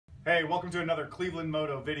Hey, welcome to another Cleveland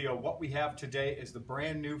Moto video. What we have today is the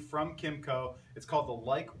brand new from Kymco. It's called the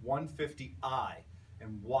Like 150i.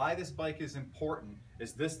 And why this bike is important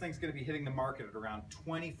is this thing's going to be hitting the market at around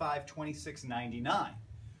 $25, $26.99,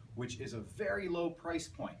 which is a very low price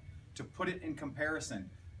point. To put it in comparison,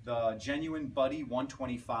 the genuine Buddy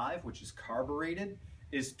 125, which is carbureted,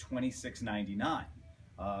 is $26.99.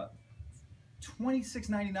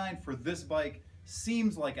 $26.99 for this bike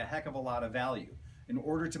seems like a heck of a lot of value. In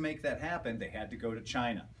order to make that happen, they had to go to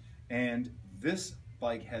China. And this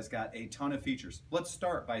bike has got a ton of features. Let's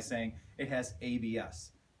start by saying it has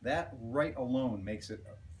ABS. That right alone makes it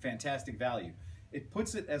a fantastic value. It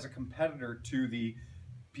puts it as a competitor to the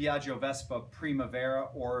Piaggio Vespa Primavera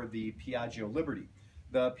or the Piaggio Liberty.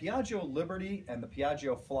 The Piaggio Liberty and the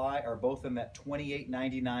Piaggio Fly are both in that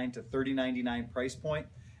 $28.99 to $30.99 price point,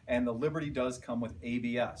 and the Liberty does come with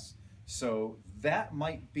ABS. So that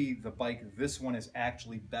might be the bike this one is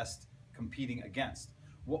actually best competing against.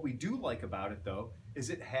 What we do like about it though is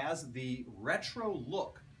it has the retro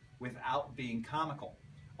look without being comical.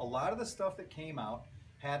 A lot of the stuff that came out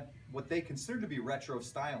had what they considered to be retro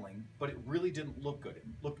styling, but it really didn't look good. It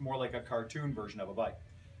looked more like a cartoon version of a bike.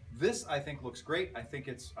 This I think looks great. I think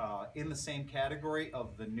it's in the same category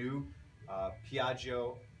of the new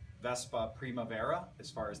Piaggio Vespa Primavera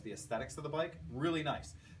as far as the aesthetics of the bike. Really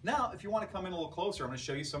nice. Now, if you want to come in a little closer, I'm going to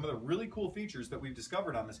show you some of the really cool features that we've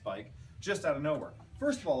discovered on this bike just out of nowhere.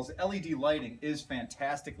 First of all, the LED lighting is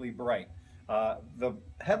fantastically bright. The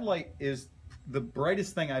headlight is the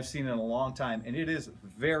brightest thing I've seen in a long time, and it is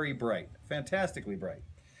very bright, fantastically bright.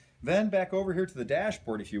 Then back over here to the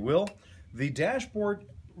dashboard, if you will. The dashboard,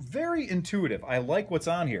 very intuitive. I like what's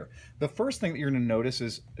on here. The first thing that you're going to notice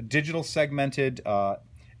is a digital segmented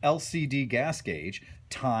LCD gas gauge,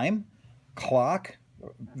 time, clock,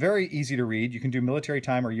 very easy to read. You can do military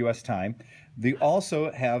time or US time. They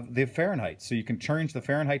also have the Fahrenheit, so you can change the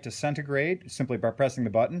Fahrenheit to centigrade simply by pressing the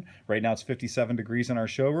button. Right now it's 57 degrees in our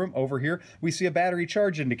showroom. Over here we see a battery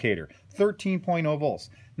charge indicator, 13.0 volts.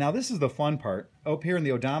 Now this is the fun part. Up here in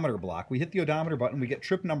the odometer block, we hit the odometer button, we get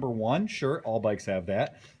trip number 1. Sure, all bikes have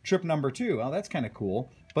that. Trip number 2, oh, that's kind of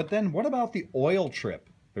cool. But then what about the oil trip?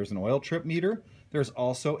 There's an oil trip meter. There's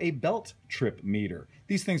also a belt trip meter.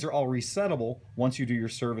 These things are all resettable once you do your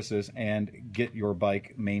services and get your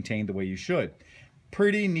bike maintained the way you should.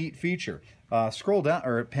 Pretty neat feature. Scroll down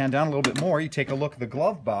or pan down a little bit more, you take a look at the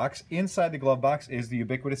glove box. Inside the glove box is the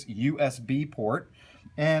ubiquitous USB port.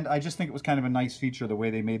 And I just think it was kind of a nice feature the way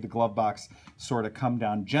they made the glove box sort of come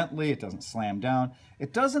down gently. It doesn't slam down.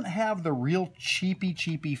 It doesn't have the real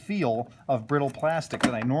cheapy feel of brittle plastic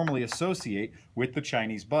that I normally associate with the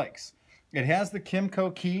Chinese bikes. It has the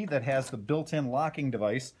Kymco key that has the built-in locking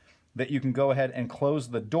device that you can go ahead and close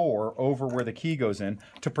the door over where the key goes in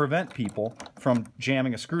to prevent people from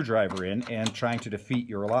jamming a screwdriver in and trying to defeat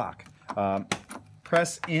your lock.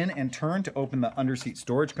 Press in and turn to open the underseat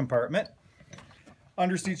storage compartment.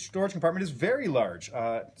 Underseat storage compartment is very large.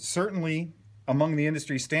 Certainly among the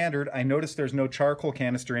industry standard. I noticed there's no charcoal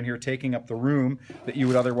canister in here taking up the room that you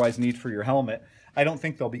would otherwise need for your helmet. I don't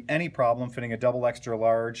think there'll be any problem fitting a double extra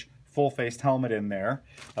large full-faced helmet in there.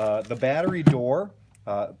 The battery door,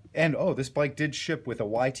 and oh, this bike did ship with a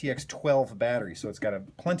YTX 12 battery, so it's got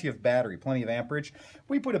plenty of battery, plenty of amperage.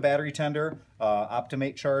 We put a battery tender,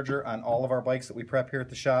 Optimate charger on all of our bikes that we prep here at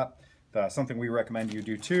the shop. Something we recommend you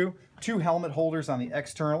do too. 2 helmet holders on the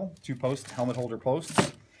external, 2 helmet holder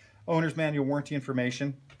posts. Owner's manual warranty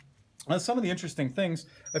information. Some of the interesting things,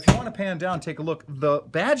 if you want to pan down, take a look. The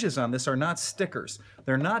badges on this are not stickers.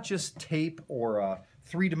 They're not just tape or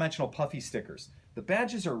 3-dimensional puffy stickers. The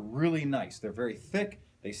badges are really nice. They're very thick.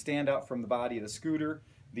 They stand out from the body of the scooter.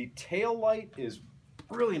 The tail light is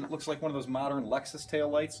brilliant. It looks like one of those modern Lexus tail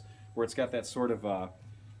lights where it's got that sort of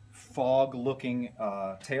fog-looking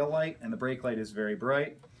tail light, and the brake light is very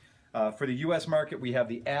bright. For the US market, we have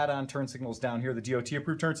the add-on turn signals down here, the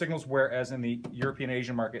DOT-approved turn signals, whereas in the European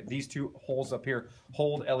Asian market, these 2 holes up here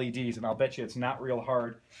hold LEDs, and I'll bet you it's not real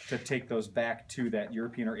hard to take those back to that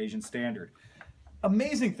European or Asian standard.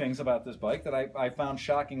 Amazing things about this bike that I found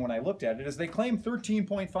shocking when I looked at it is they claim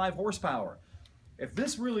 13.5 horsepower. If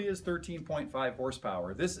this really is 13.5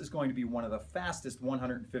 horsepower, this is going to be one of the fastest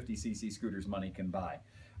 150cc scooters money can buy.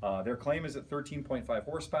 Their claim is at 13.5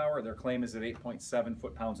 horsepower. Their claim is at 8.7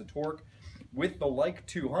 foot-pounds of torque. With the Like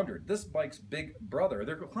 200, this bike's big brother,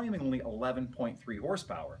 they're claiming only 11.3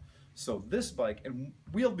 horsepower. So this bike, and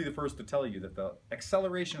we'll be the first to tell you that the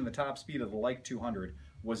acceleration and the top speed of the Like 200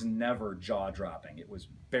 was never jaw-dropping. It was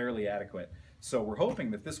barely adequate. So we're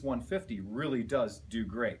hoping that this 150 really does do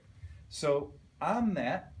great. So on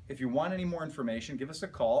that, if you want any more information, give us a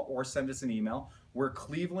call or send us an email. We're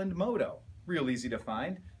Cleveland Moto. Real easy to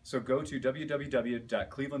find. So go to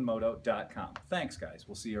www.clevelandmoto.com. Thanks, guys.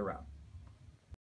 We'll see you around.